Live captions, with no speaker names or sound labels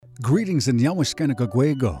Greetings in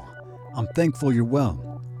Yawashkanakagwego. I'm thankful you're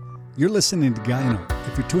well. You're listening to Gaino.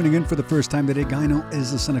 If you're tuning in for the first time today, Gaino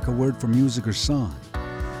is a Seneca word for music or song.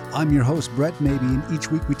 I'm your host, Brett Maybe, and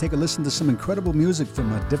each week we take a listen to some incredible music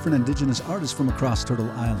from different indigenous artists from across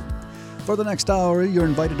Turtle Island. For the next hour, you're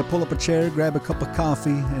invited to pull up a chair, grab a cup of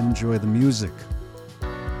coffee, and enjoy the music.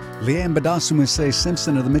 Leanne Badasumise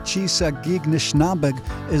Simpson of the Michisa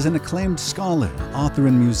Gignishnaabeg is an acclaimed scholar, author,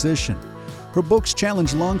 and musician. Her books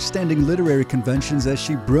challenge long-standing literary conventions as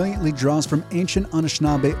she brilliantly draws from ancient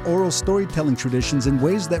Anishinaabe oral storytelling traditions in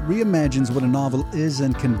ways that reimagines what a novel is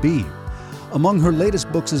and can be. Among her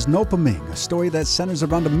latest books is Nopaming, a story that centers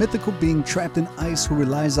around a mythical being trapped in ice who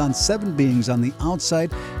relies on 7 beings on the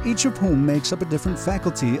outside, each of whom makes up a different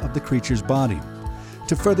faculty of the creature's body.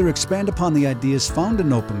 To further expand upon the ideas found in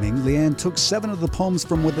Nopaming, Leanne took 7 of the poems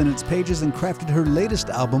from within its pages and crafted her latest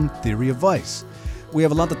album, Theory of Vice. We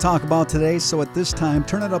have a lot to talk about today, so at this time,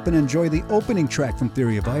 turn it up and enjoy the opening track from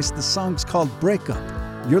Theory of Vice. The song's called Breakup.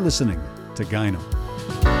 You're listening to Gaino.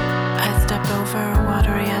 I step over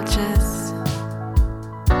watery edges.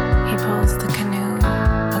 He pulls the canoe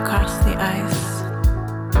across the ice.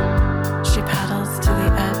 She paddles to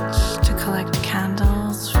the edge to collect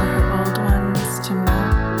candles for her old ones to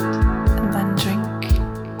melt and then drink.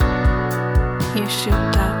 You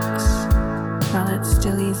shoot ducks while it's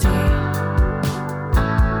still easy.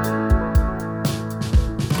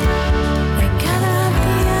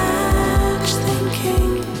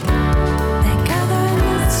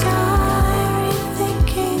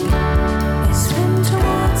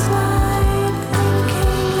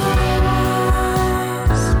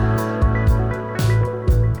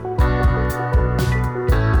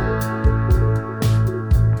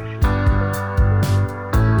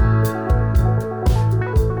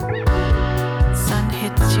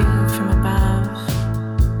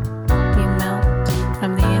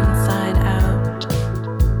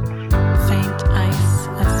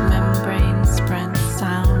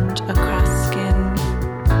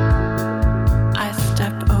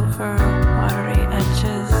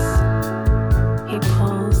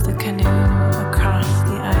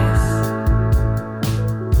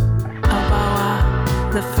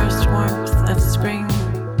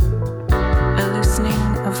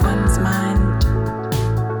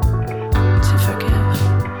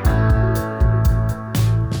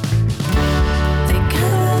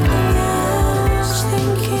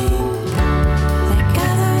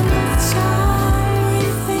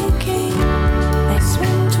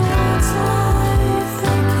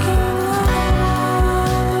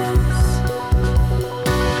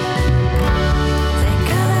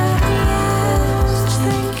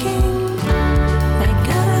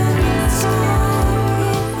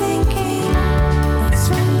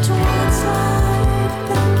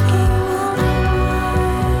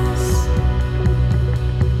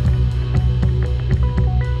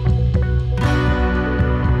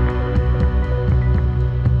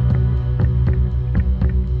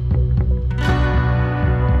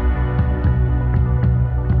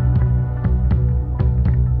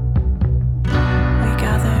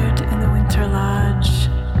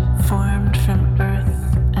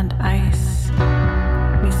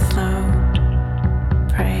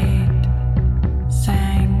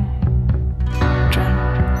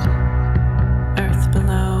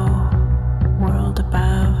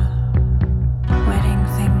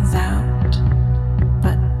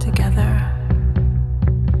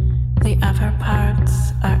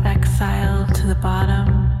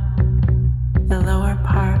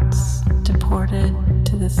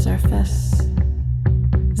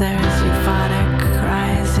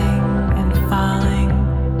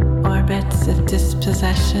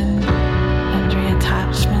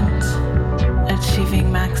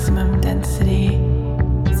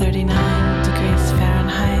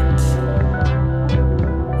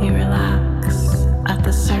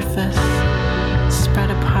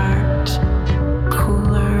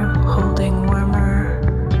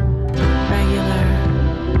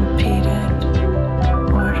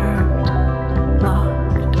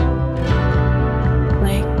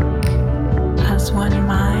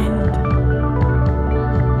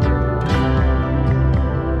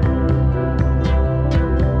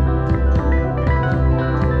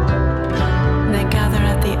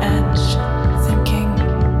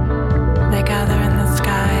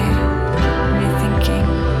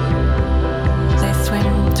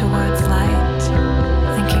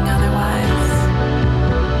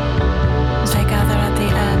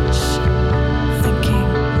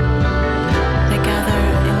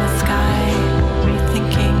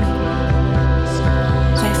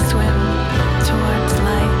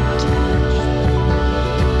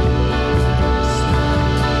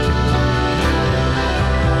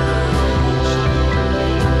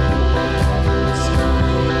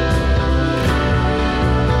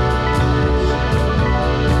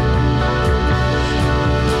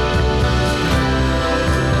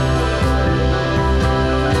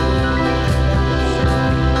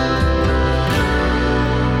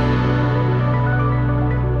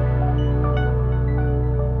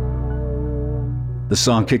 The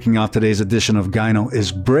song kicking off today's edition of Gyno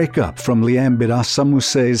is Break Up from Leanne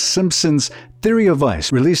Bidassamuse's Simpsons Theory of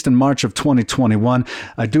Ice, released in March of 2021.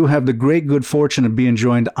 I do have the great good fortune of being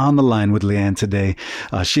joined on the line with Leanne today.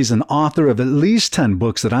 She's an author of at least 10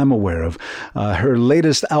 books that I'm aware of. Her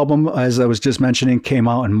latest album, as I was just mentioning, came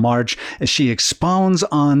out in March. She expounds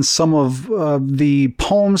on some of the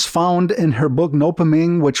poems found in her book,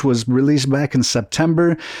 Nopaming, which was released back in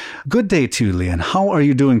September. Good day to you, Leanne. How are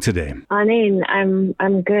you doing today? Anin,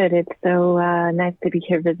 I'm good. It's so nice to be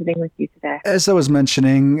here visiting with you today. As I was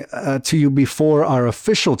mentioning to you before our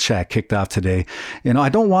official chat kicked off today, I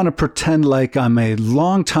don't want to pretend like I'm a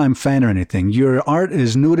longtime fan or anything. Your art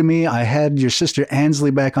is new to me. I had your sister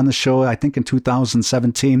Ansley back on the show, I think in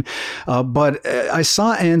 2017. But I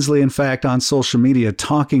saw Ansley, in fact, on social media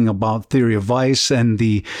talking about Theory of Ice and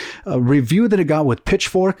the review that it got with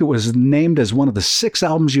Pitchfork. It was named as one of the 6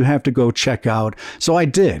 albums you have to go check out. So I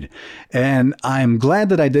did. And I'm glad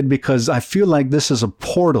that I did, because I feel like this is a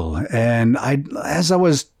portal. And as I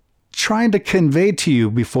was trying to convey to you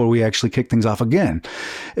before we actually kick things off again,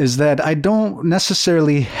 is that I don't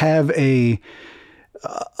necessarily have a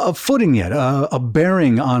footing yet, a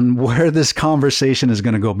bearing on where this conversation is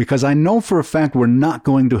going to go, because I know for a fact we're not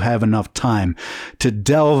going to have enough time to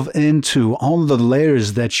delve into all the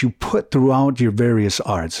layers that you put throughout your various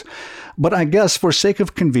arts. But I guess for sake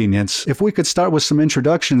of convenience, if we could start with some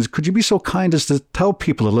introductions, could you be so kind as to tell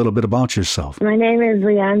people a little bit about yourself? My name is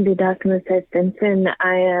Leanne Bidassamuses Simpson.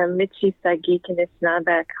 I am Michi Sagik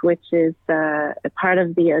Anishinaabe, which is a part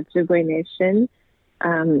of the Ojibwe Nation.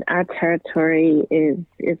 Our territory is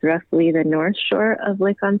roughly the north shore of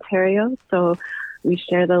Lake Ontario, so we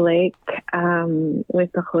share the lake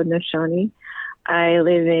with the Haudenosaunee. I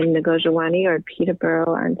live in Nagojawani, or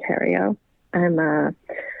Peterborough, Ontario. I'm a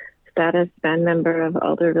status band member of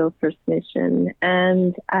Alderville First Nation,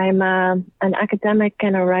 and I'm an academic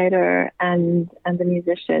and a writer and a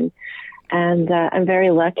musician. And I'm very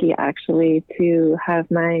lucky, actually, to have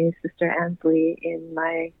my sister Ansley in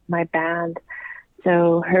my band.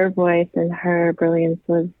 So her voice and her brilliance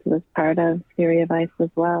was part of Theory of Ice as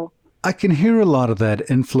well. I can hear a lot of that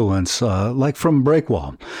influence, like from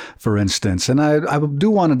Breakwall, for instance. And I do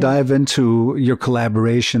want to dive into your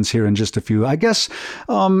collaborations here in just a few. I guess,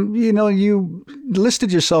 you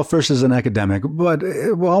listed yourself first as an academic, but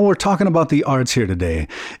while we're talking about the arts here today,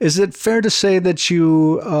 is it fair to say that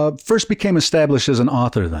you first became established as an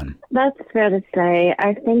author then? That's fair to say.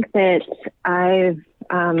 I think that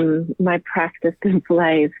my practice of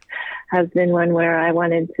life has been one where I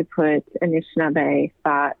wanted to put Anishinaabe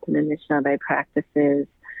thought and Anishinaabe practices,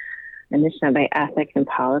 Anishinaabe ethics and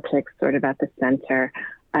politics sort of at the center.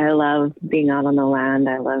 I love being out on the land.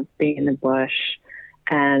 I love being in the bush.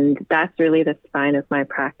 And that's really the spine of my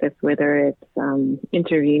practice, whether it's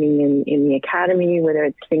intervening in the academy, whether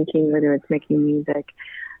it's thinking, whether it's making music.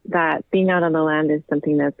 That being out on the land is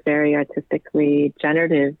something that's very artistically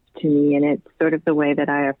generative to me, and it's sort of the way that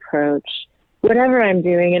I approach whatever I'm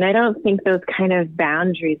doing. And I don't think those kind of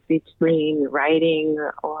boundaries between writing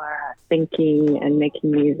or thinking and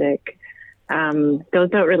making music, those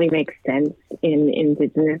don't really make sense in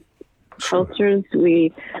Indigenous cultures.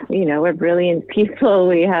 We're brilliant people.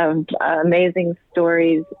 We have amazing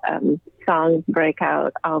stories. Songs break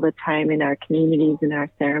out all the time in our communities and our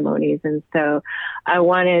ceremonies. And so I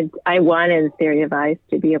wanted Theory of Ice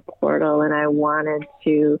to be a portal, and I wanted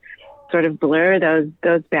to sort of blur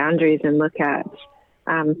those boundaries and look at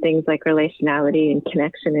things like relationality and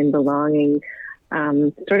connection and belonging,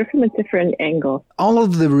 sort of from a different angle. All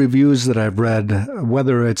of the reviews that I've read,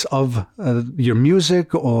 whether it's of your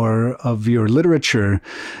music or of your literature,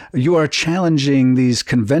 you are challenging these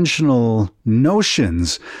conventional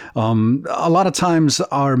notions. A lot of times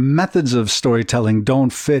our methods of storytelling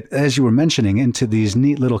don't fit, as you were mentioning, into these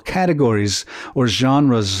neat little categories or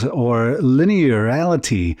genres or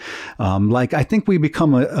linearity, like I think we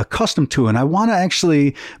become accustomed to. And I want to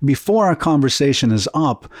actually, before our conversation is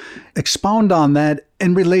up, expound on that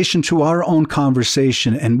in relation to our own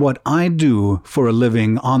conversation and what I do for a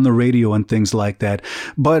living on the radio and things like that.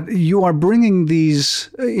 But you are bringing these,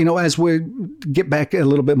 as we get back a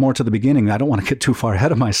little bit more to the beginning, I don't want to get too far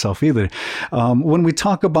ahead of myself either. When we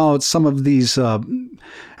talk about some of these,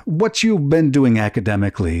 what you've been doing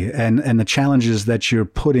academically and the challenges that you're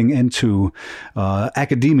putting into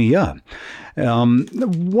academia,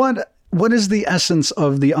 what is the essence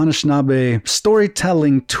of the Anishinaabe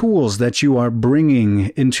storytelling tools that you are bringing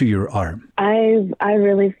into your art? I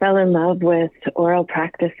really fell in love with oral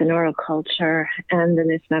practice and oral culture and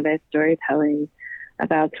Anishinaabe storytelling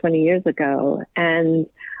about 20 years ago. And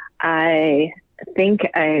I think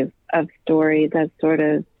of stories as sort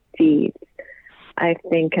of seeds. I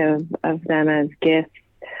think of them as gifts,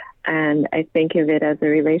 and I think of it as a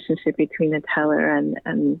relationship between the teller and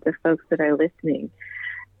the folks that are listening.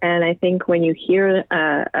 And I think when you hear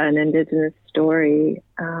an Indigenous story,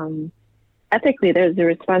 ethically, there's a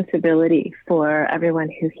responsibility for everyone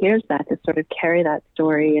who hears that to sort of carry that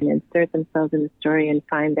story and insert themselves in the story and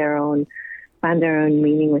find their own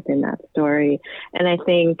meaning within that story. And I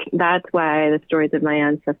think that's why the stories of my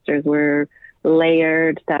ancestors were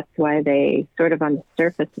layered. That's why they sort of on the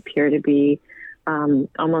surface appear to be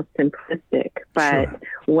almost simplistic. But Sure.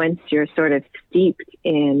 once you're sort of steeped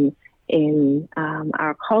in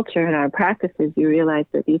our culture and our practices, you realize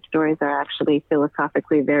that these stories are actually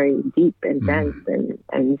philosophically very deep and dense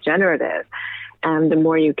and generative. And the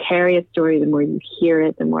more you carry a story, the more you hear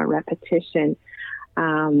it, the more repetition,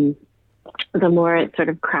 the more it sort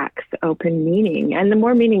of cracks open meaning, and the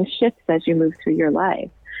more meaning shifts as you move through your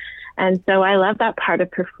life. And so I love that part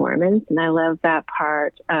of performance, and I love that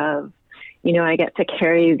part of, I get to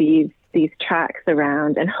carry these tracks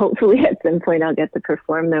around, and hopefully at some point I'll get to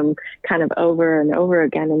perform them kind of over and over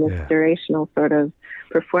again in this durational sort of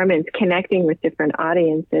performance, connecting with different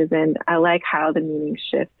audiences. And I like how the meaning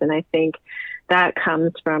shifts. And I think that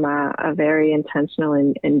comes from a very intentional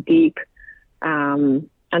and deep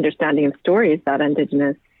understanding of stories that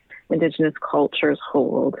Indigenous cultures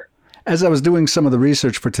hold. As I was doing some of the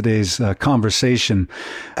research for today's conversation,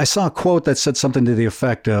 I saw a quote that said something to the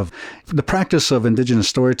effect of, the practice of Indigenous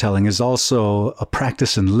storytelling is also a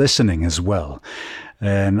practice in listening as well.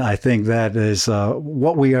 And I think that is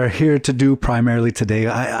what we are here to do primarily today.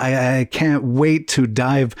 I can't wait to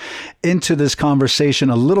dive into this conversation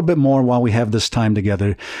a little bit more while we have this time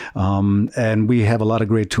together. And we have a lot of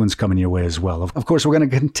great tunes coming your way as well. Of course, we're going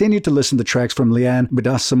to continue to listen to tracks from Leanne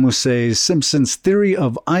Bidasamuse Simpson's Theory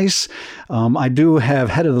of Ice. I do have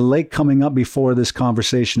Head of the Lake coming up before this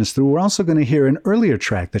conversation is through. We're also going to hear an earlier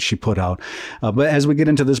track that she put out. But as we get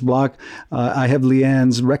into this block, I have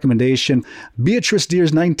Leanne's recommendation, Beatrice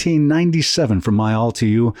Deer's 1997 from My All to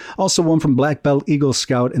You. Also one from Black Belt Eagle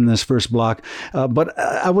Scout in this first block. But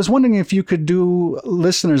I was wondering if you could do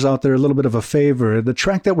listeners out there a little bit of a favor. The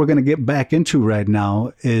track that we're going to get back into right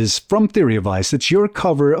now is from Theory of Ice. It's your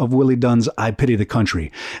cover of Willie Dunn's I Pity the Country.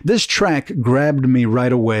 This track grabbed me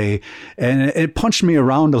right away, and it punched me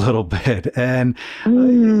around a little bit. And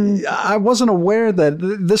I wasn't aware that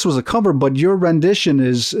this was a cover, but your rendition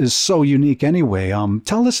is so unique anyway.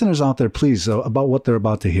 Tell listeners out there, please, about what they're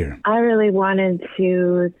about to hear. I really wanted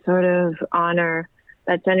to sort of honor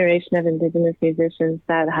that generation of Indigenous musicians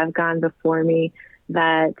that have gone before me,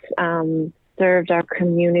 that served our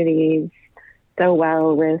communities so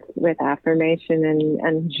well with affirmation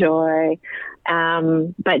and joy,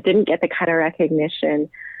 but didn't get the kind of recognition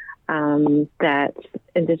that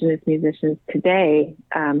Indigenous musicians today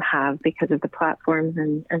have because of the platforms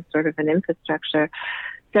and sort of an infrastructure.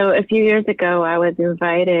 So a few years ago, I was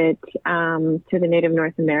invited to the Native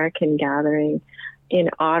North American gathering in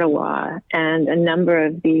Ottawa, and a number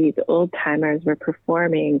of these old timers were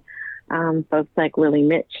performing. Folks like Willie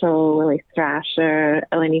Mitchell, Willie Thrasher,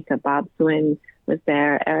 Elenisa Bobswin was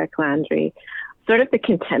there, Eric Landry, sort of the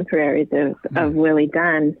contemporaries of Willie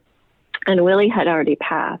Dunn. And Willie had already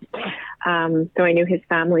passed. So I knew his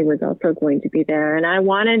family was also going to be there. And I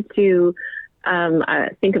wanted to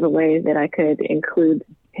think of a way that I could include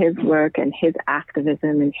his work and his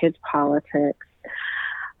activism and his politics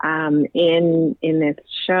in this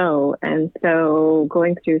show. And so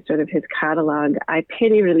going through sort of his catalog, I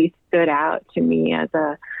Pity really stood out to me as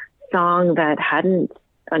a song that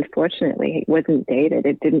unfortunately, wasn't dated.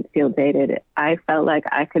 It didn't feel dated. I felt like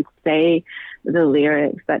I could say the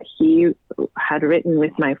lyrics that he had written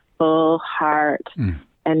with my full heart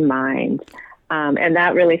and mind. And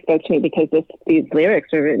that really spoke to me because these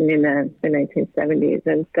lyrics were written in the 1970s.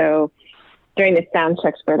 And so during the sound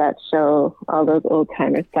checks for that show, all those old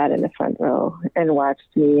timers sat in the front row and watched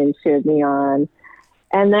me and cheered me on.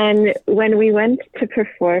 And then when we went to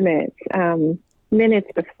perform it, minutes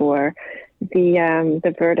before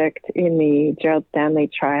the verdict in the Gerald Stanley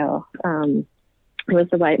trial, was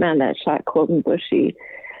the white man that shot Colton Bushy,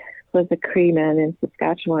 was a Cree man in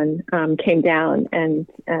Saskatchewan, came down and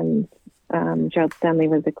Gerald Stanley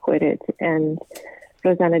was acquitted, and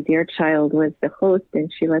Rosanna Deerchild was the host,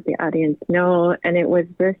 and she let the audience know. And it was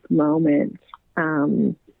this moment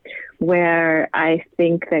where I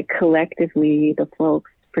think that collectively the folks,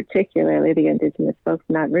 particularly the Indigenous folks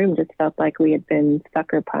in that room, just felt like we had been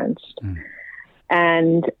sucker punched.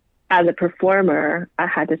 And as a performer, I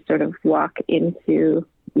had to sort of walk into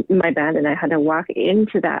my band, and I had to walk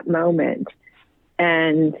into that moment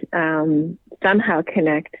and somehow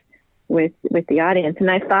connect with the audience.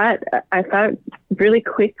 And I thought really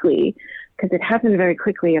quickly, because it happened very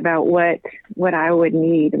quickly, about what I would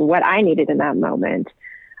need, what I needed in that moment.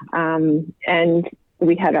 And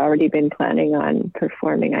we had already been planning on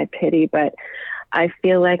performing I Pity, but I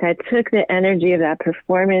feel like I took the energy of that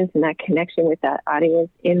performance and that connection with that audience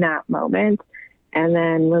in that moment. And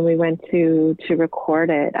then when we went to record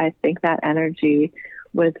it, I think that energy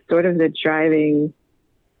was sort of the driving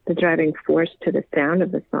force to the sound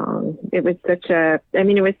of the song. It was such a, I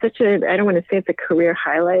don't want to say it's a career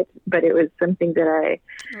highlight, but it was something that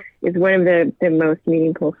is one of the most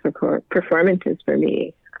meaningful performances for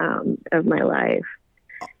me of my life.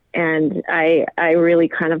 And I really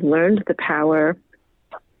kind of learned the power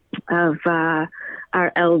of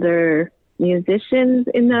our elder musicians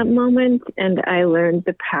in that moment, and I learned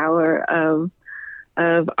the power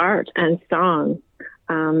of art and song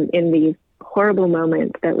in these horrible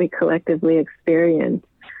moments that we collectively experience.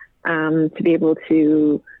 To be able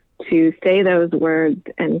to say those words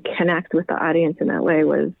and connect with the audience in that way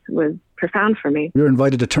was profound for me. You're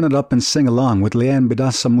invited to turn it up and sing along with Leanne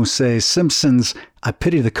Bidasa-Musset Simpson's I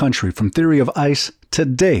Pity the Country from Theory of Ice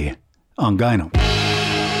today on Gyno.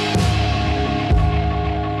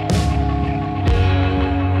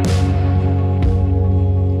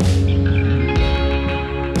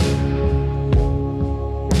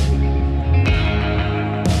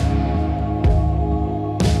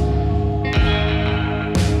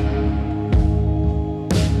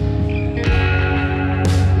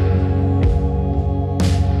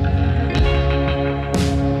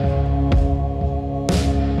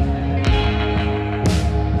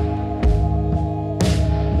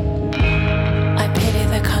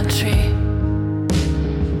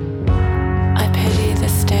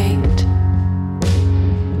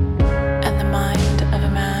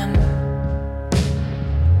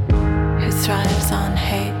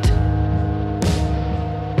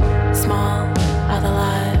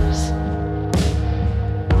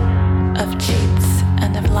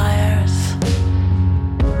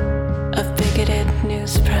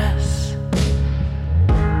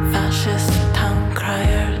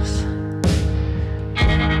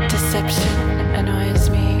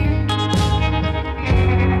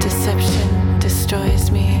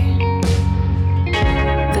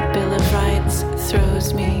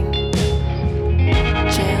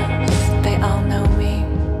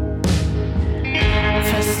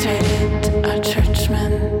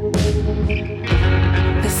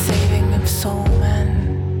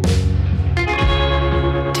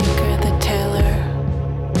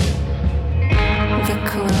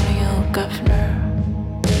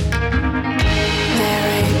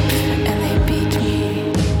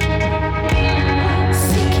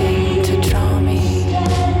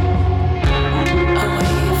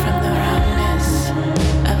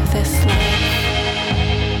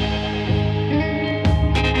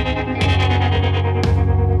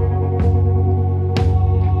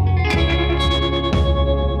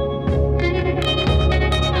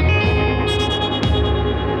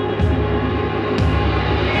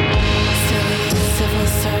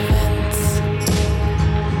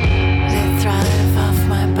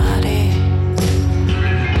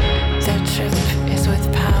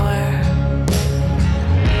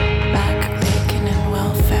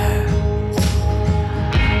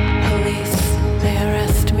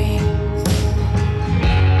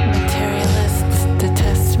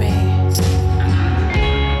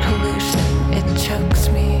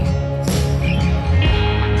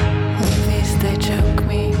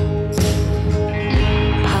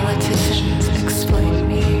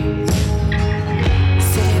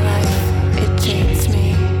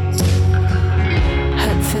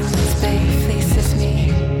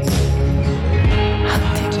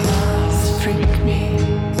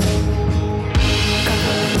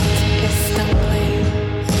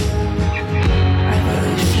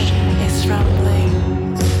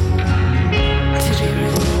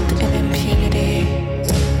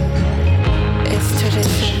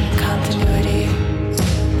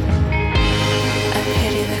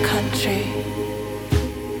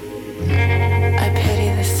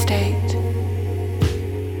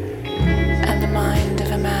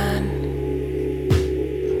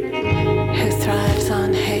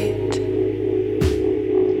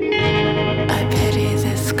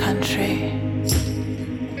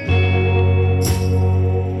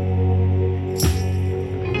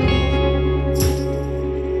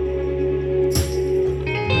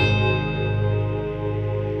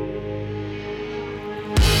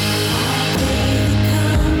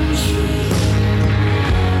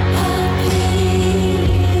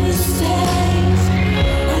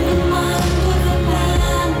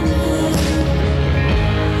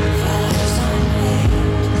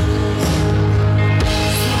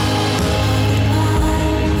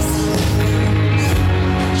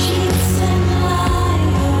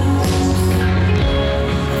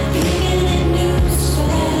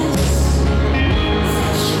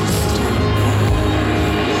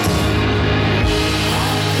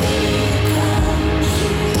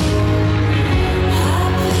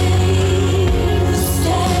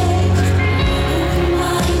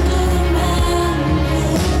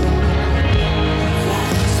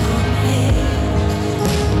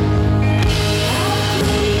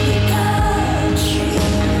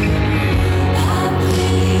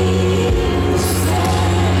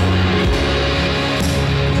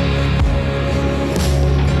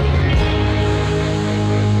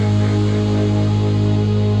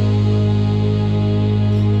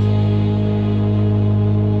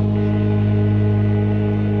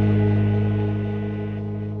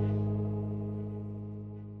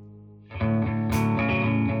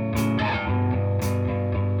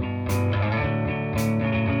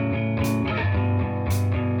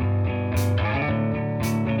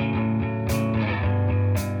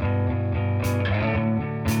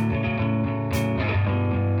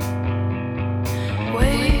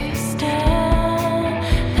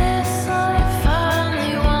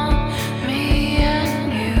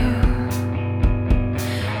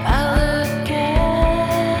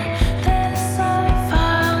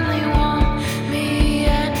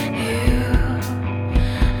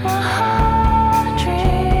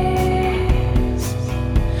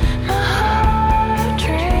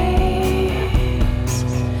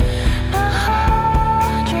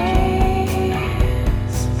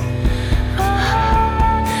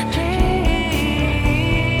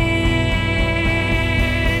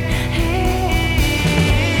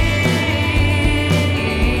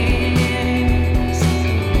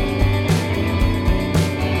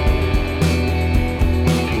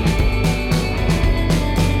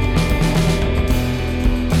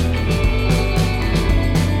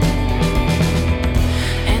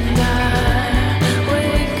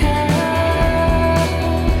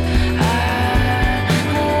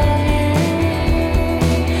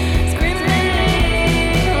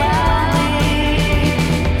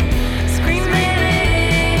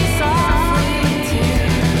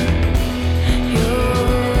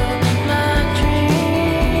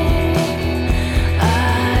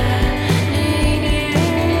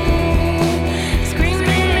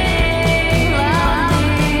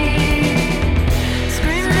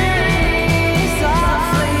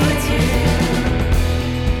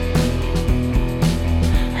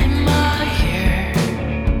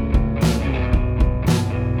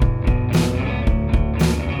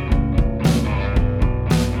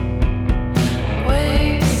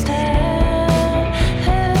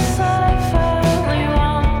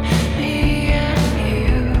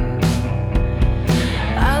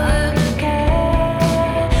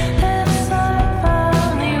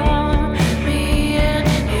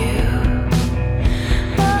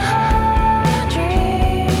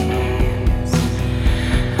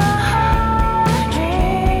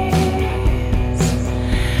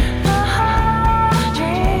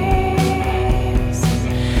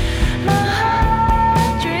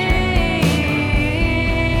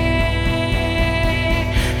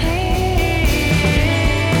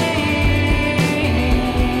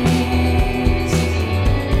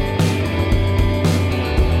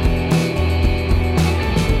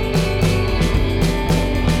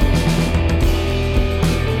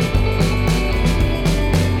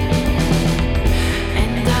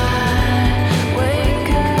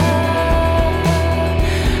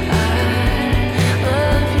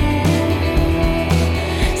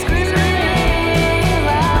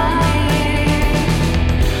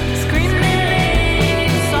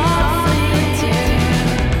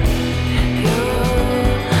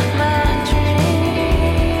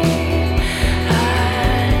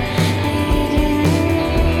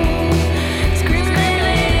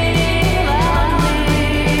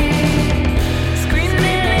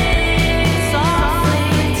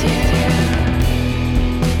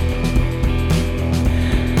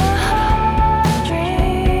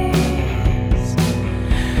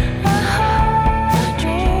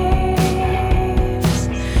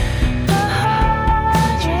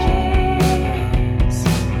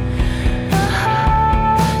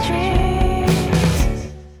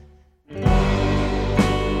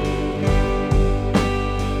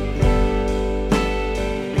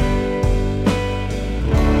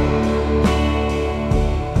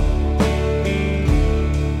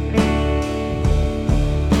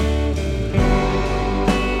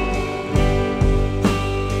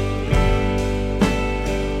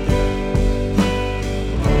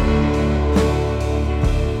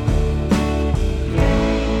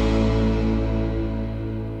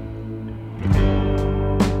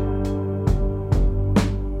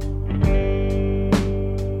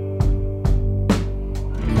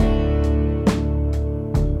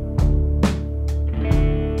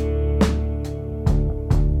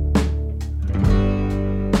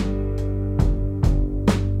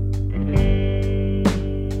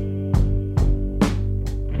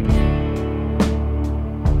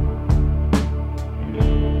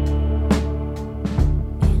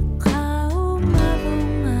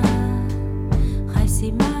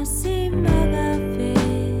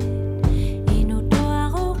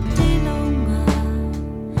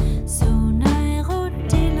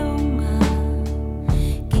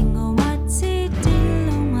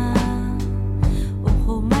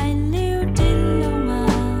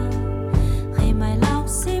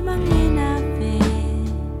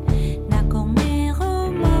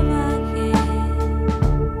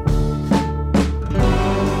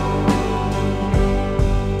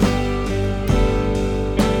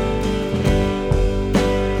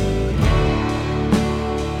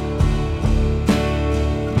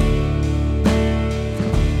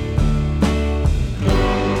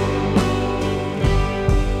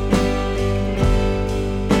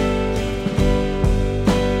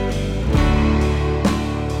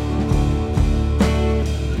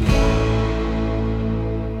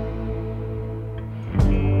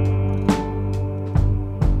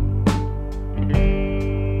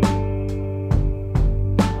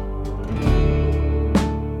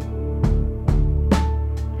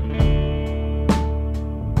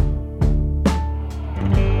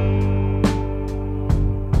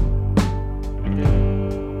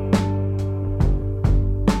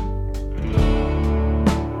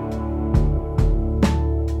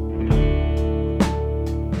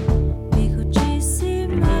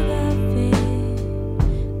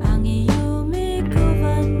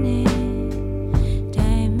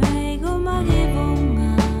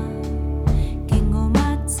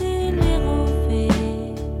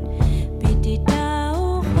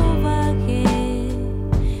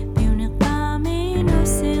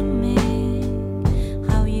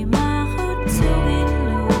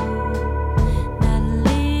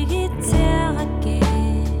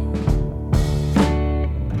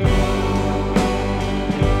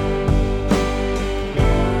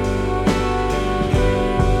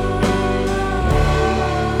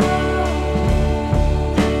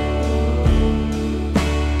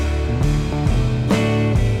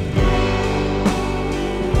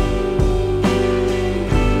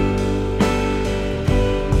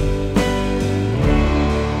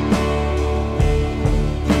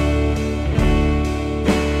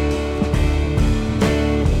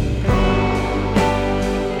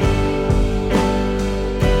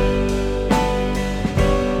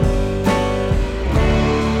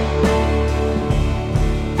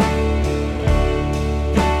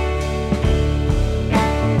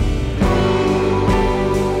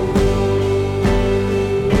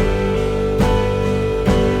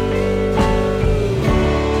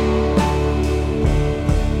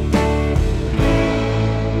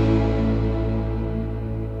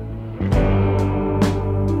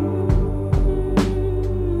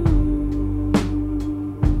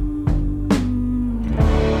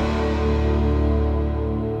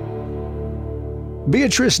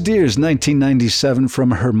 Beatrice Deers, 1997,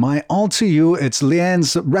 from her My All To You. It's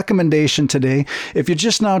Leanne's recommendation today. If you're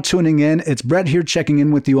just now tuning in, it's Brett here checking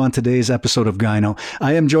in with you on today's episode of Gyno.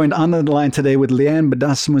 I am joined on the line today with Leanne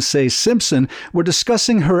Badasmuse Simpson. We're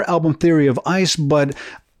discussing her album Theory of Ice, but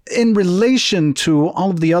in relation to all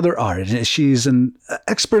of the other art, she's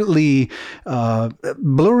expertly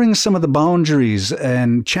blurring some of the boundaries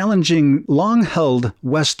and challenging long-held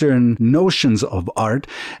Western notions of art.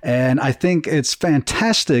 And I think it's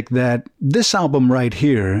fantastic that this album right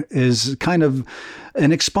here is kind of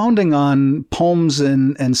an expounding on poems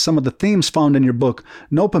and some of the themes found in your book,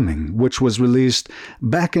 Nopaming, which was released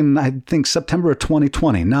back in, I think, September of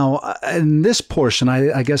 2020. Now, in this portion,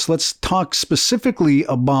 I guess let's talk specifically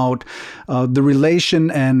about the relation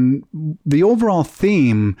and the overall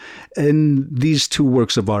theme in these two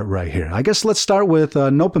works of art right here. I guess let's start with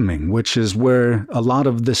Nopaming, which is where a lot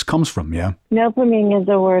of this comes from, yeah? Nopaming is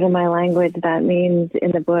a word in my language that means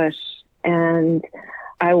in the bush, and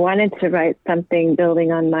I wanted to write something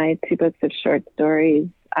building on my two books of short stories,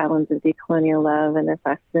 Islands of Decolonial Love and This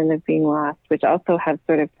Accident of Being Lost, which also have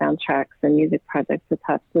sort of soundtracks and music projects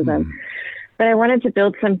attached to them. But I wanted to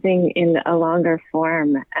build something in a longer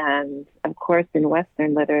form. And of course, in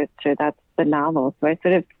Western literature, that's the novel. So I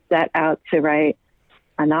sort of set out to write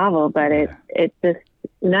a novel, but it just,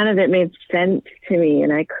 none of it made sense to me.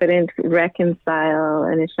 And I couldn't reconcile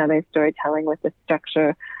Anishinaabe storytelling with the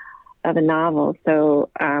structure of a novel. So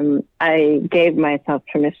I gave myself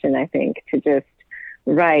permission, I think, to just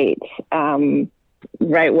write what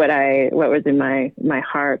was in my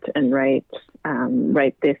heart and write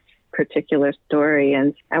this particular story.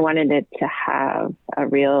 And I wanted it to have a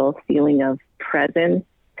real feeling of presence,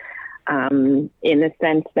 in the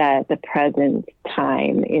sense that the present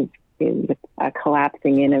time is a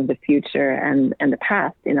collapsing in of the future and the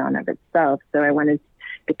past in and of itself. So I wanted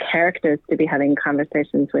the characters to be having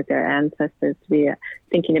conversations with their ancestors, to be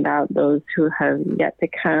thinking about those who have yet to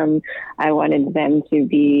come. I wanted them to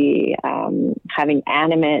be having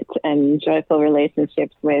animate and joyful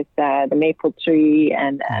relationships with the maple tree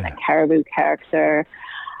and a caribou character.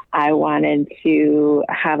 I wanted to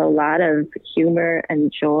have a lot of humor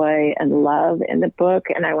and joy and love in the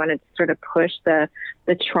book, and I wanted to sort of push the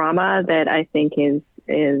trauma that I think is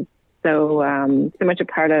so much a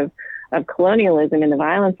part of colonialism and the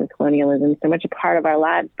violence of colonialism, so much a part of our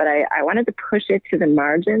lives, but I wanted to push it to the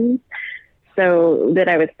margins so that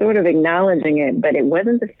I was sort of acknowledging it, but it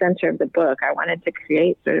wasn't the center of the book. I wanted to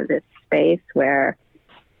create sort of this space where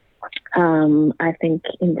I think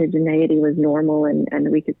indigeneity was normal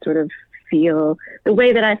and we could sort of feel the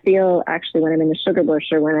way that I feel actually when I'm in the sugar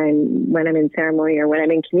bush or when I'm in ceremony or when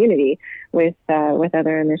I'm in community with other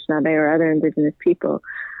Anishinaabe or other indigenous people.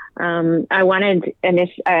 I wanted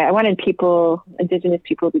indigenous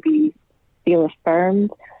people to feel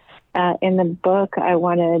affirmed in the book. I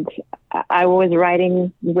was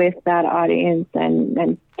writing with that audience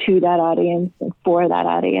and to that audience and for that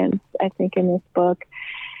audience, I think, in this book.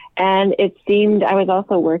 And it seemed I was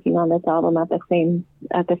also working on this album at the same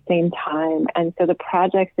time. And so the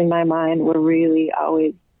projects in my mind were really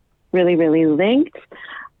always really, really linked.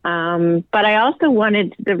 But I also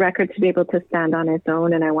wanted the record to be able to stand on its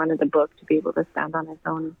own, and I wanted the book to be able to stand on its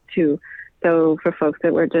own too. So for folks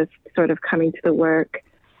that were just sort of coming to the work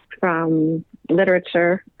from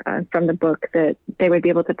literature, from the book, that they would be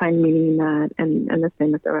able to find meaning in that, and the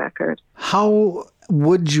same with the record. How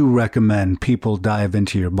would you recommend people dive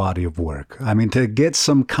into your body of work? I mean, to get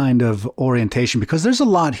some kind of orientation, because there's a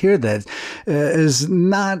lot here that is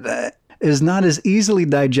not as easily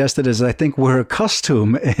digested as I think we're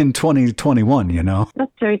accustomed in 2021, you know?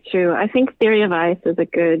 That's very true. I think Theory of Ice is a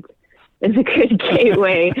good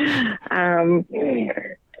gateway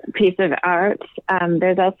piece of art.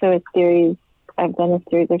 There's also I've done a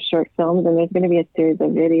series of short films, and there's going to be a series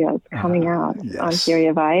of videos coming out on Theory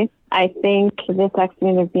of Ice. I think This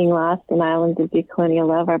Accident of Being Lost and Islands of Decolonial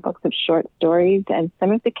Love are books of short stories, and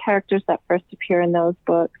some of the characters that first appear in those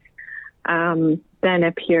books then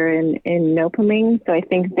appear in Nopaming. So I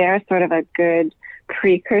think they're sort of a good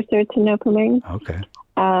precursor to Nopaming. Okay.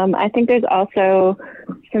 I think there's also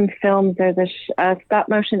some films. There's a stop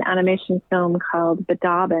motion animation film called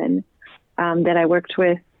Badabin that I worked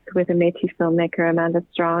with a Métis filmmaker, Amanda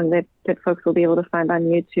Strong, that folks will be able to find on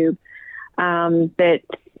YouTube. That's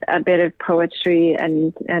a bit of poetry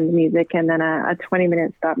and music, and then a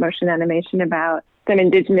 20-minute stop motion animation about some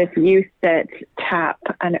indigenous youth that tap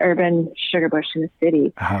an urban sugar bush in the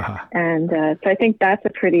city. And so I think that's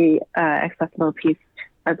a pretty accessible piece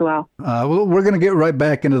as well. We're going to get right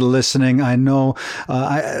back into the listening. I know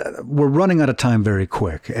we're running out of time very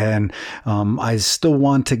quick, and I still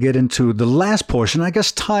want to get into the last portion. I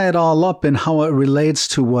guess tie it all up in how it relates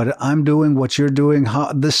to what I'm doing, what you're doing,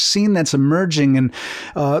 how the scene that's emerging, and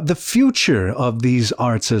the future of these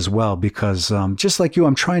arts as well. Because just like you,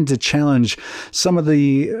 I'm trying to challenge some of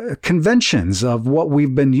the conventions of what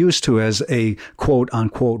we've been used to as a quote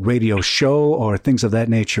unquote radio show or things of that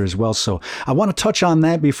nature as well. So I want to touch on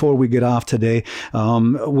that before we get off today.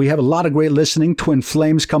 We have a lot of great listening. Twin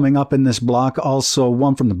Flames coming up in this block. Also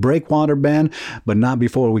one from the Breakwater Band, but not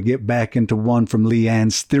before we get back into one from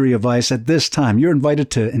Leanne's Theory of Ice. At this time, you're invited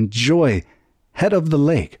to enjoy Head of the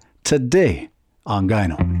Lake today on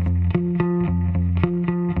Gyno.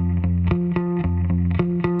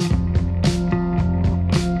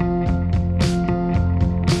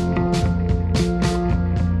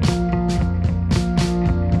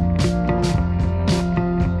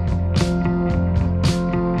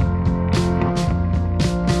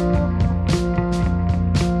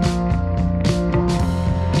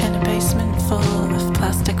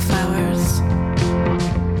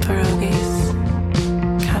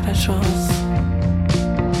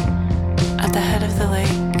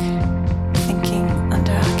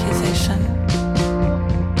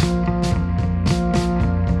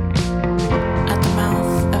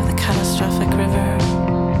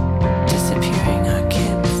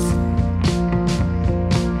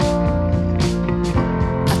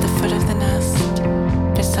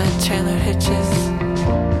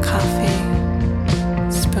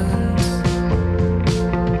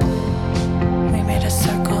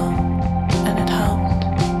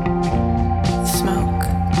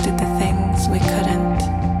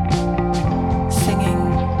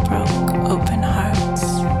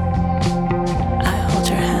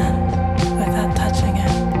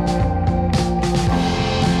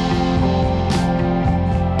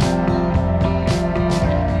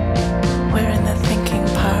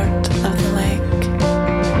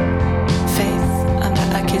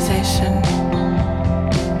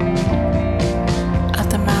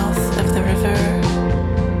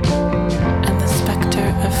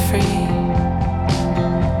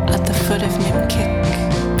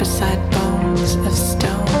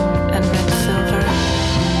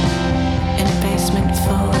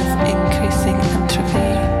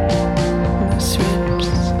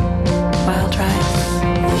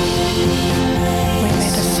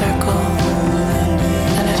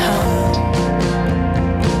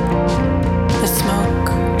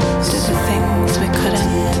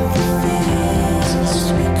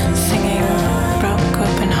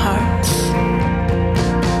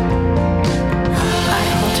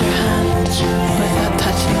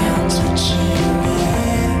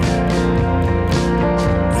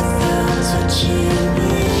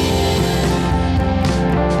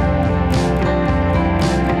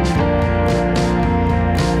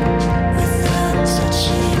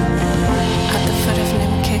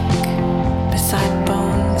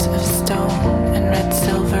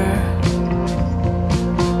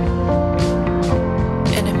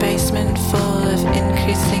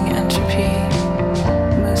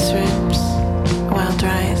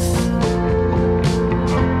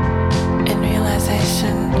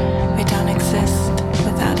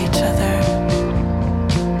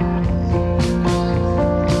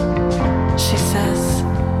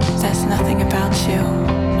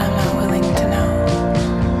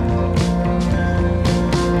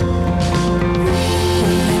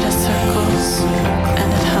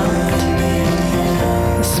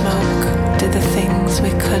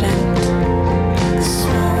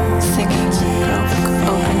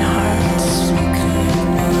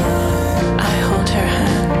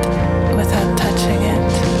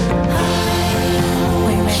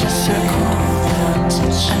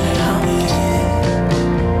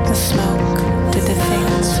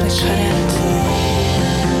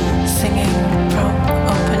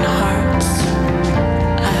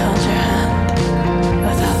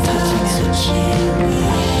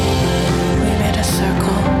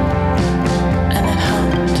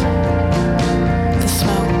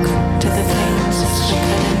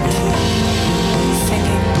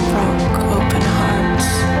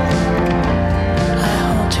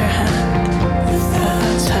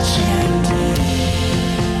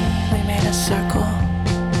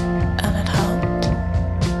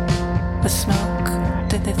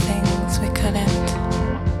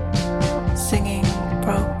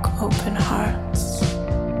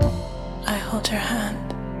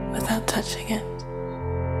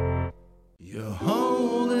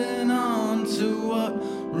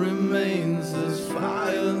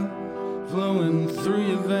 flowing through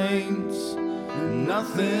your veins, and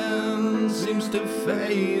nothing seems to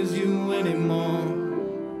faze you anymore.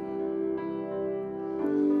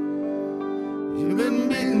 You've been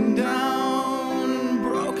beaten down and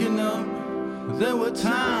broken up. There were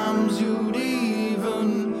times you'd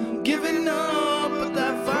even given up, but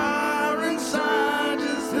that fire inside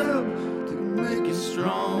just helped to make you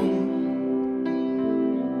strong.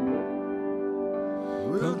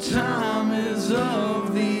 Well, time is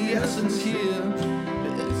of the essence here.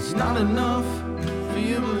 It's not enough for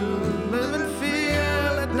you to live in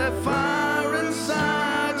fear. Let that fire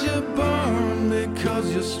inside you burn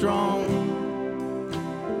because you're strong.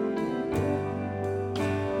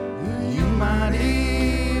 You might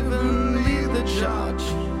even lead the charge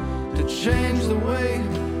to change the way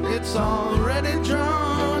it's already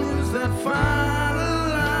drawn. Use that fire to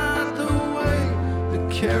light the way to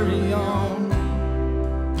carry on.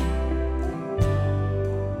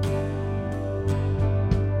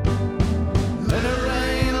 Let it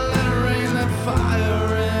rain, that fire,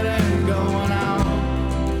 it ain't going out.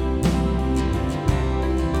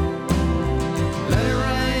 Let it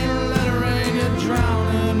rain, you're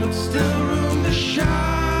drowning, but still room to shout.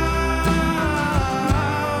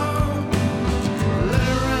 Let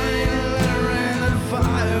it rain, that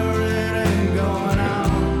fire, it ain't going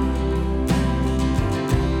out.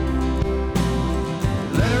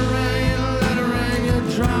 Let it rain, you're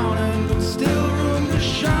drowning, but still room to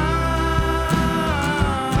shout.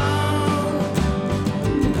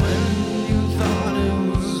 When you thought it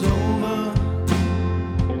was over,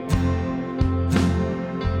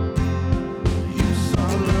 you saw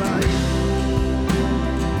the light.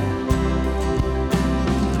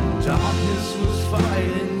 Darkness was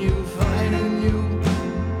fighting you,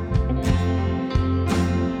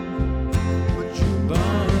 but you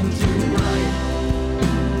burned too bright.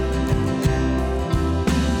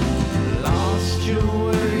 Lost your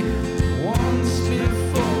way once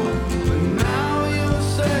before, but now you're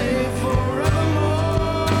safe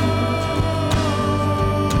forevermore.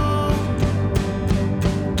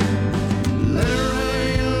 Let it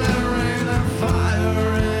rain, that fire,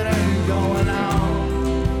 it ain't going out.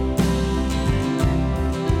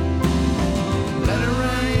 Let it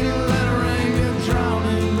rain, you're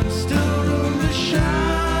drowning, but still room to shout.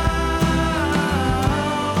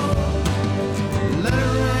 Let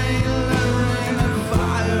it rain, that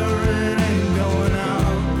fire, it ain't going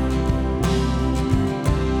out.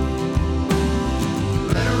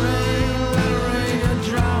 Let it rain, you're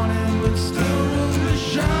drowning, but still room to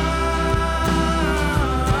shout.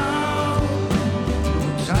 No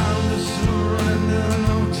time to surrender,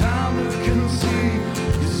 no time to concede.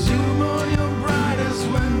 You zoom on your brightest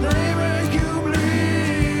when they make you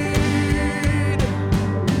bleed.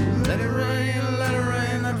 Let it rain,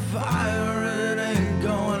 that fire, it ain't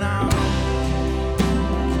going out.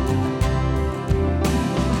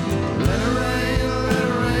 Let it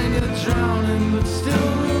rain, you're drowning, but still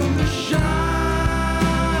room to shout.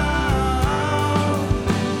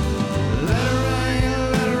 Let it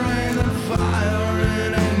rain, that fire,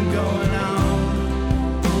 it ain't going out.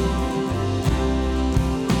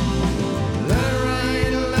 Let it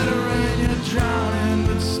rain, you're drowning,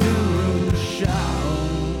 but still room to shout.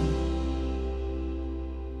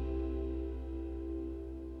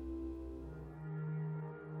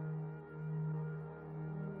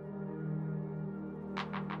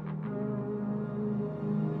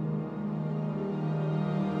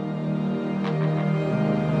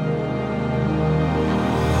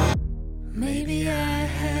 Maybe I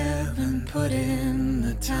haven't put in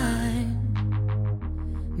the time.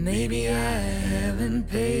 Maybe I haven't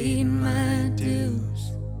paid my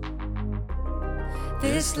dues.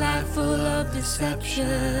 This life full of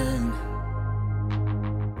deception,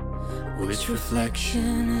 which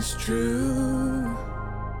reflection is true?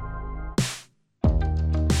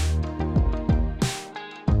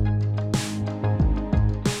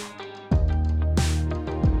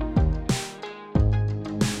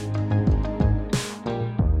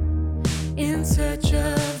 In search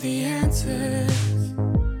of the answers,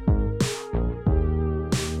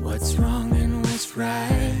 what's wrong and what's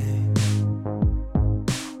right?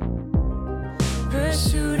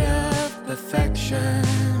 Pursuit of perfection,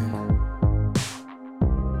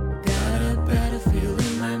 got a battlefield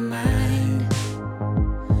in my mind.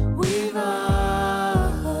 We've all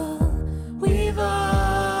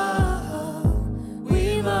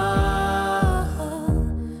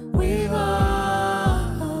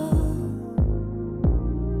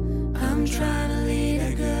I'm trying to lead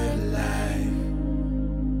a good life.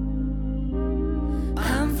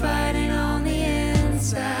 I'm fighting on the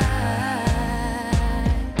inside.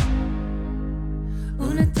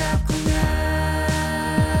 Una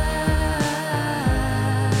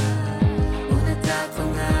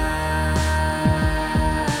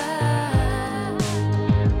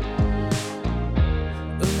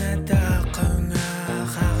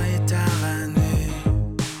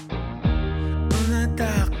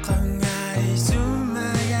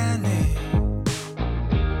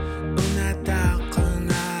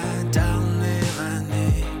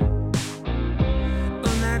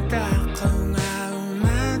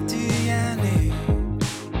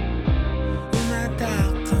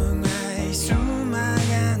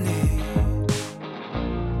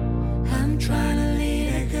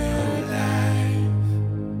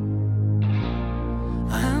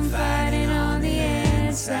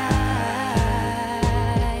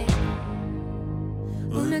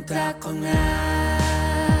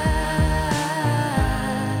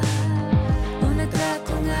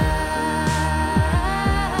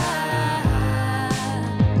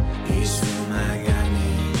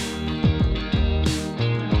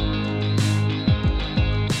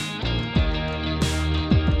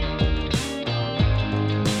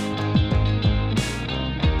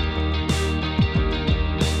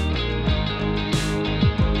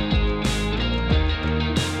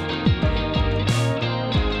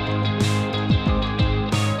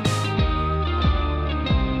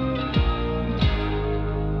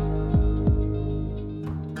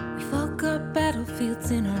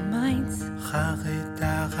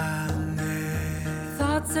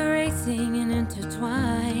connecting and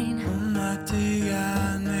intertwined. We've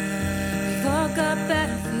all got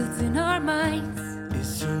battlefields in our minds,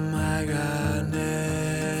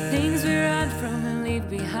 things we run from and leave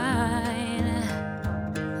behind.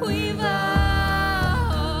 We've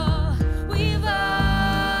all, we've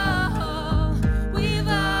all, we've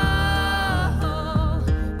all,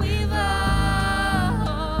 we've all, we've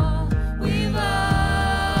all, we've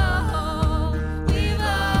all, we've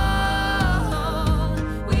all,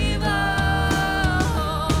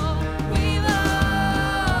 we've all.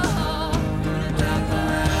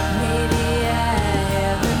 Maybe I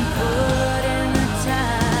haven't put in the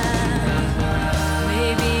time.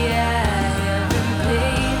 Maybe I haven't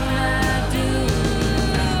paid my dues.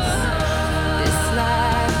 This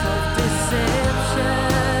life of deception,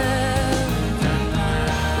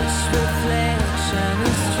 which reflection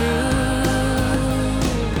is true?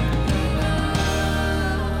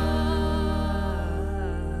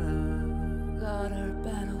 Got our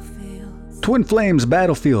battlefields. Twin Flames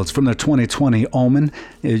Battlefields from the 2020 Omen.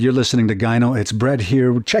 You're listening to Gyno. It's Brett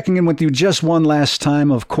here, checking in with you just one last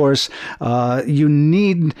time. Of course, you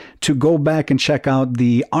need to go back and check out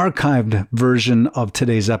the archived version of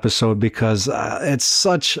today's episode because it's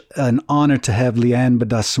such an honor to have Leanne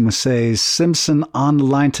Badasumase Simpson on the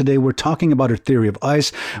line today. We're talking about her theory of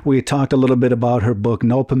ice. We talked a little bit about her book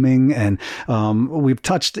Nopaming, and we've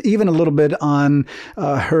touched even a little bit on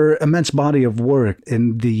her immense body of work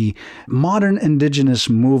in the modern indigenous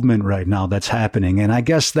movement right now that's happening. And I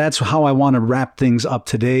guess that's how I want to wrap things up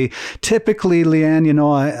today. Typically, Leanne, you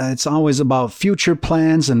know, it's always about future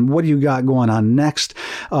plans and what do you got going on next.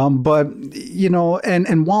 But, you know,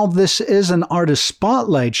 and while this is an artist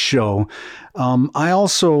spotlight show, I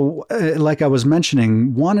also, like I was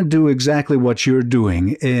mentioning, want to do exactly what you're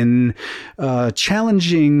doing in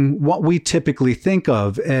challenging what we typically think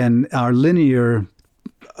of and our linear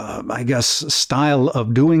I guess, style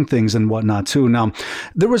of doing things and whatnot, too. Now,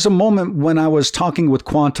 there was a moment when I was talking with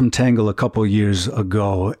Quantum Tangle a couple years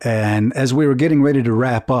ago, and as we were getting ready to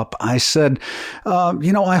wrap up, I said,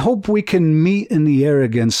 you know, I hope we can meet in the air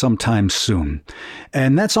again sometime soon.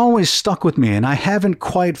 And that's always stuck with me, and I haven't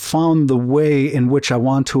quite found the way in which I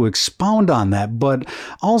want to expound on that. But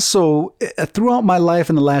also, throughout my life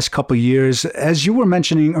in the last couple years, as you were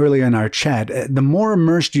mentioning earlier in our chat, the more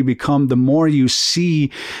immersed you become, the more you see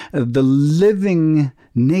the living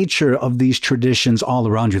nature of these traditions all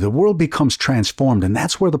around you. The world becomes transformed, and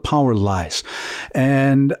that's where the power lies.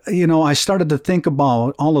 And, you know, I started to think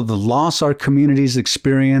about all of the loss our communities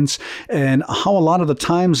experience and how a lot of the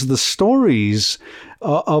times the stories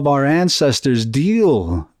of our ancestors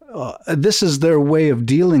deal this is their way of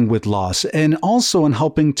dealing with loss, and also in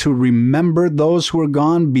helping to remember those who are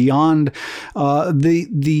gone beyond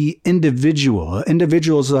the individual.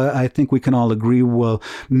 Individuals, I think we can all agree, will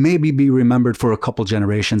maybe be remembered for a couple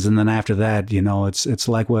generations, and then after that, you know, it's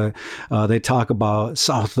like what they talk about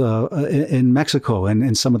South in Mexico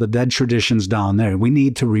and some of the dead traditions down there. We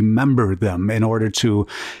need to remember them in order to,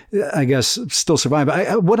 I guess, still survive.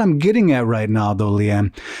 What I'm getting at right now, though,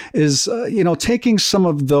 Leanne, is you know, taking some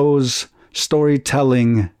of those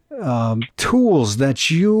storytelling tools that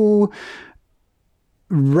you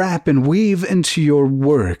wrap and weave into your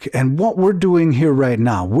work. And what we're doing here right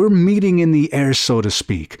now, we're meeting in the air, so to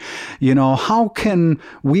speak. You know, how can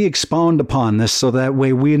we expound upon this so that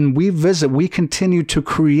way when we visit, we continue to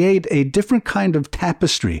create a different kind of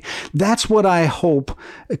tapestry? That's what I hope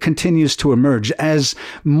continues to emerge as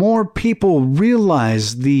more people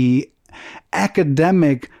realize the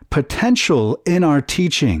academic potential in our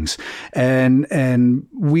teachings, and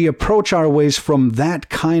we approach our ways from that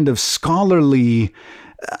kind of scholarly,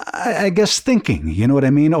 I guess, thinking, you know what I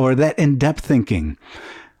mean, or that in-depth thinking.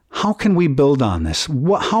 How can we build on this?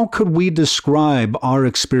 How could we describe our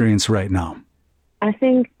experience right now? I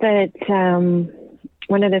think that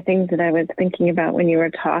one of the things that I was thinking about when you were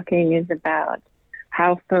talking is about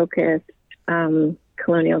how focused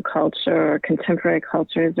colonial culture or contemporary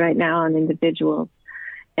culture is right now on individuals,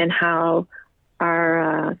 and how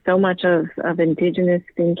our so much of indigenous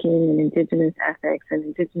thinking and indigenous ethics and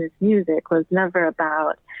indigenous music was never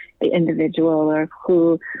about the individual or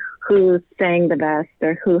who sang the best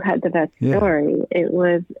or who had the best story. It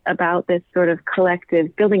was about this sort of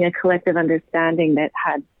collective, building a collective understanding that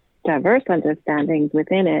had diverse understandings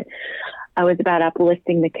within it. It was about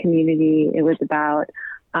uplifting the community. It was about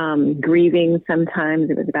grieving sometimes.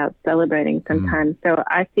 It was about celebrating sometimes. So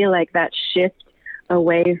I feel like that shift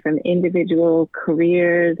away from individual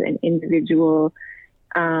careers and individual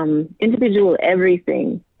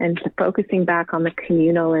everything, and focusing back on the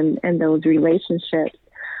communal and those relationships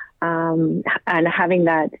and having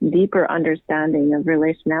that deeper understanding of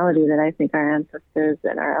relationality that I think our ancestors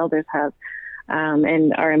and our elders have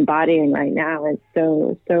and are embodying right now is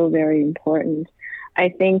so very important. I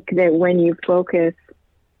think that when you focus,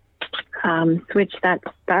 switch that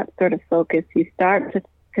sort of focus, you start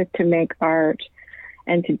to make art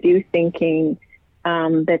and to do thinking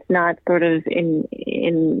that's not sort of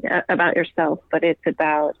in about yourself, but it's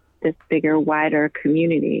about this bigger, wider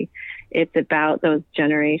community. It's about those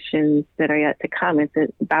generations that are yet to come. It's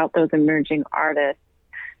about those emerging artists.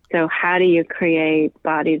 So how do you create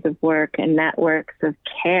bodies of work and networks of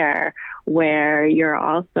care where you're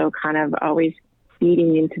also kind of always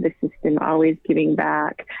feeding into the system, always giving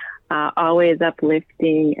back, always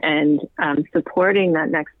uplifting and supporting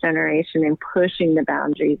that next generation and pushing the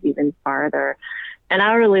boundaries even farther. And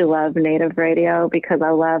I really love Native radio because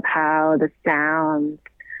I love how the sounds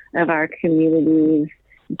of our communities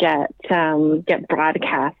get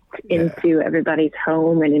broadcast into everybody's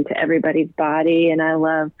home and into everybody's body. And I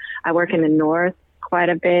work in the North quite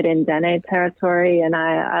a bit in Dene territory, and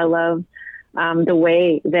I love the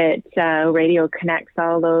way that radio connects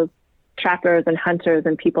all those trappers and hunters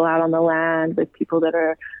and people out on the land with people that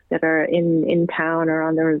are in town or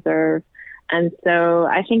on the reserve. And so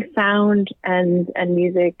I think sound and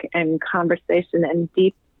music and conversation and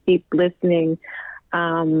deep listening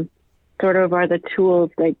sort of are the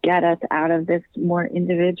tools that get us out of this more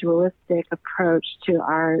individualistic approach to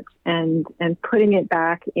art and putting it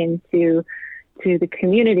back into the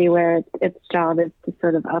community where its job is to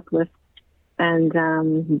sort of uplift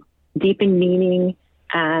and deepen meaning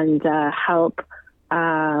and help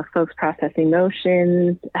folks process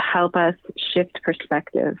emotions, help us shift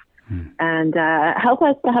perspective, and help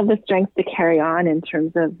us to have the strength to carry on in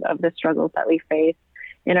terms of the struggles that we face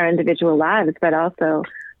in our individual lives, but also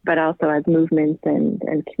as movements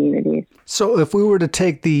and communities. So if we were to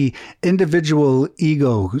take the individual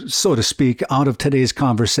ego, so to speak, out of today's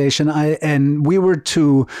conversation, and we were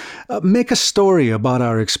to make a story about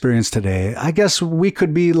our experience today, I guess we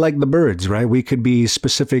could be like the birds, right? We could be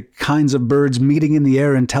specific kinds of birds meeting in the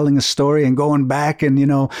air and telling a story and going back and,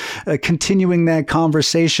 continuing that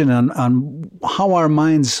conversation on how our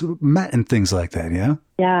minds met and things like that, yeah?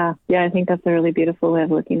 Yeah, I think that's a really beautiful way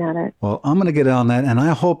of looking at it. Well, I'm going to get on that, and I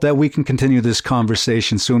hope that we can continue this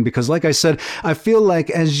conversation soon, because like I said, I feel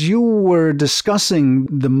like as you were discussing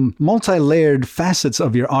the multi-layered facets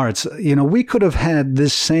of your arts, we could have had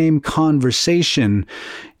this same conversation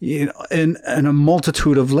in a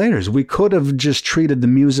multitude of layers. We could have just treated the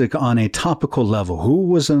music on a topical level. Who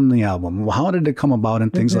was in the album? How did it come about?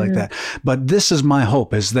 And things like that. But this is my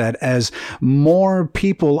hope, is that as more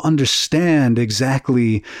people understand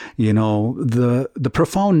exactly, the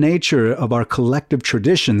profound nature of our collective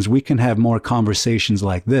traditions, we can have more conversations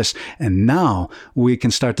like this. And now we can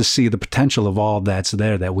start to see the potential of all that's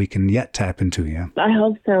there that we can yet tap into. Yeah. I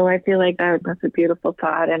hope so. I feel like that's a beautiful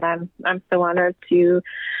thought. And I'm so honored to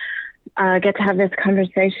get to have this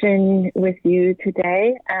conversation with you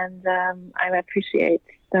today, and I appreciate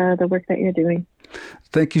the work that you're doing.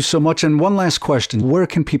 Thank you so much. And one last question. Where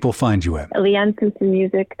can people find you at?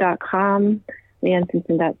 LeanneSimpsonMusic.com,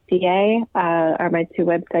 LeanneSimpson.ca are my two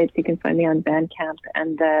websites. You can find me on Bandcamp,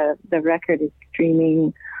 and the record is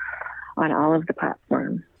streaming on all of the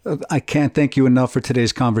platforms. I can't thank you enough for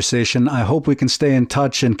today's conversation. I hope we can stay in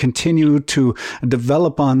touch and continue to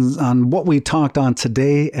develop on what we talked on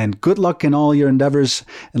today. And good luck in all your endeavors.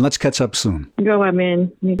 And let's catch up soon. Go,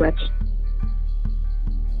 Amen. Miigwech.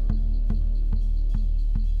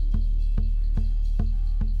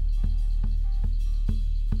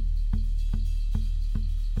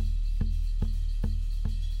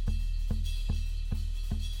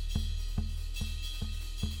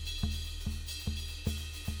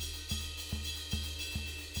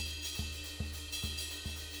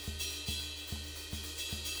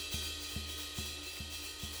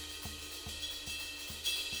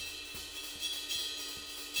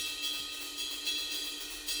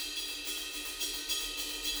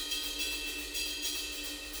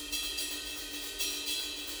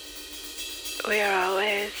 We are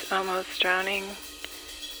always almost drowning.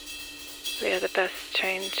 We are the best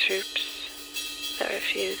trained troops that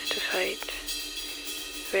refuse to fight.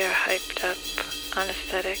 We are hyped up on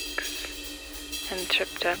aesthetics and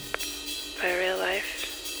tripped up by real life.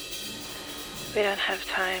 We don't have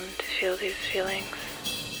time to feel these feelings,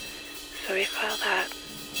 so we file that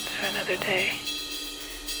for another day.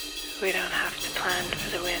 We don't have to plan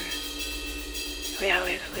for the win. We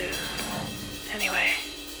always lose. Anyway.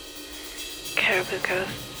 Caribou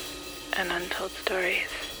ghosts and untold stories,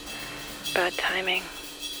 bad timing,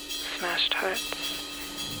 smashed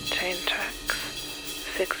hearts, train tracks,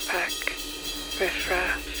 six-pack,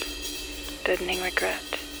 riff-raff, deadening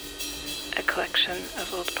regret, a collection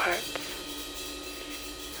of old parts.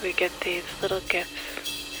 We get these little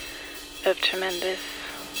gifts of tremendous,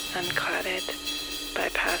 unclouded by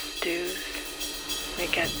past dues. We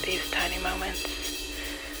get these tiny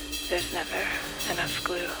moments. There's never enough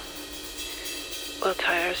glue. We'll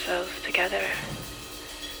tie ourselves together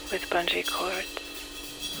with bungee cords.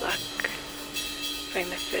 Luck, bring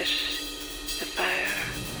the fish, the fire,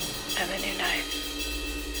 and the new knife.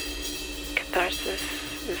 Catharsis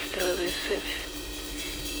is still elusive.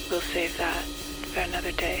 We'll save that for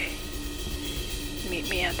another day. Meet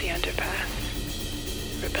me at the underpass.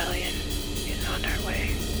 Rebellion is on our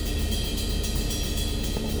way.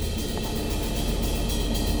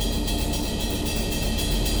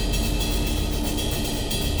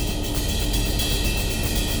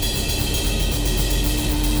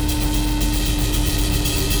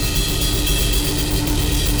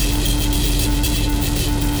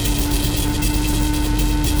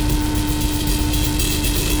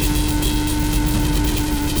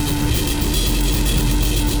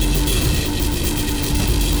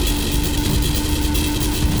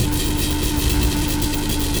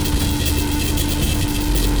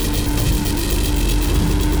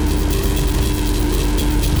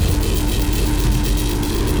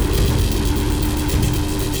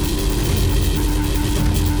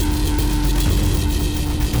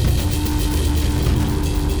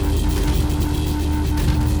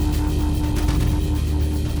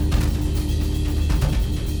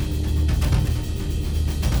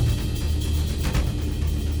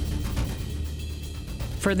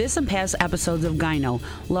 For this and past episodes of Gyno,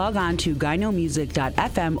 log on to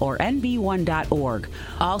gynomusic.fm or nb1.org.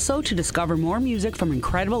 Also, to discover more music from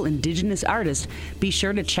incredible indigenous artists, be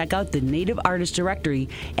sure to check out the Native Artist Directory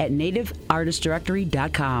at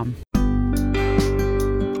nativeartistdirectory.com.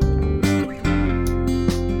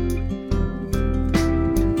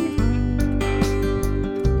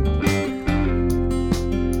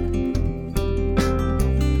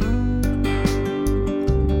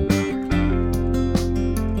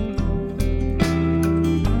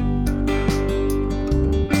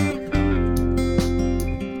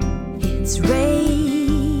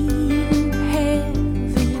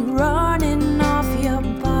 Heavy running off your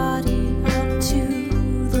body onto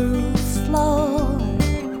the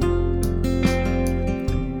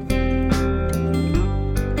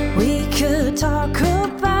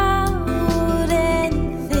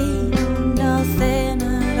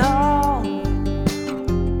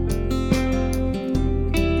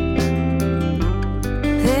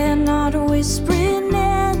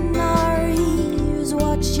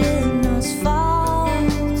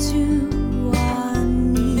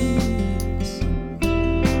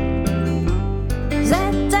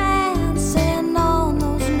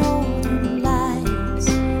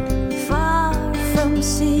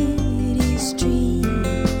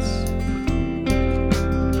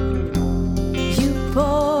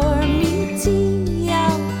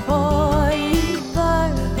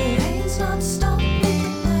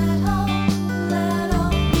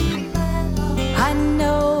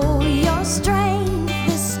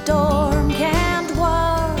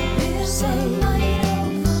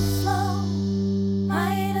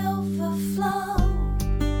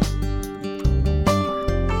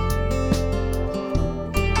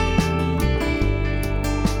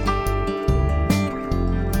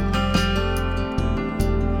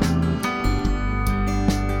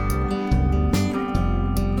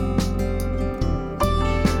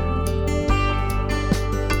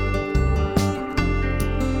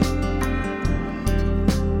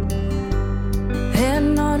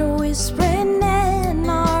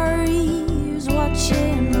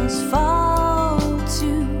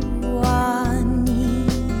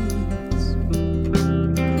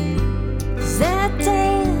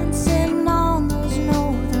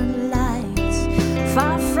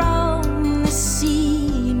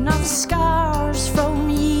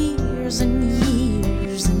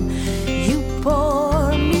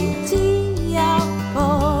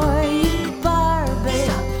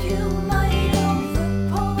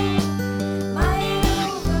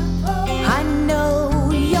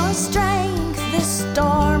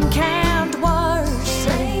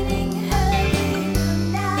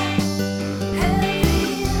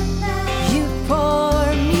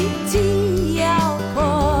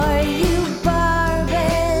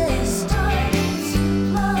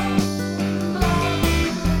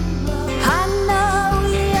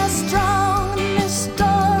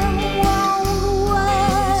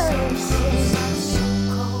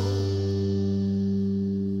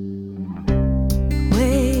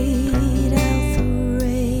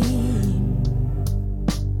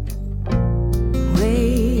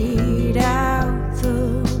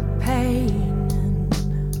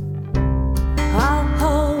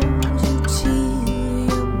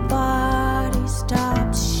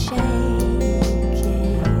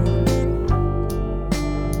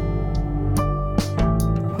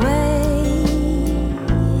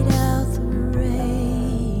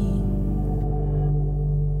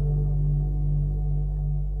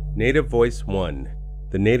Native Voice One,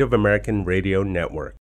 the Native American Radio Network.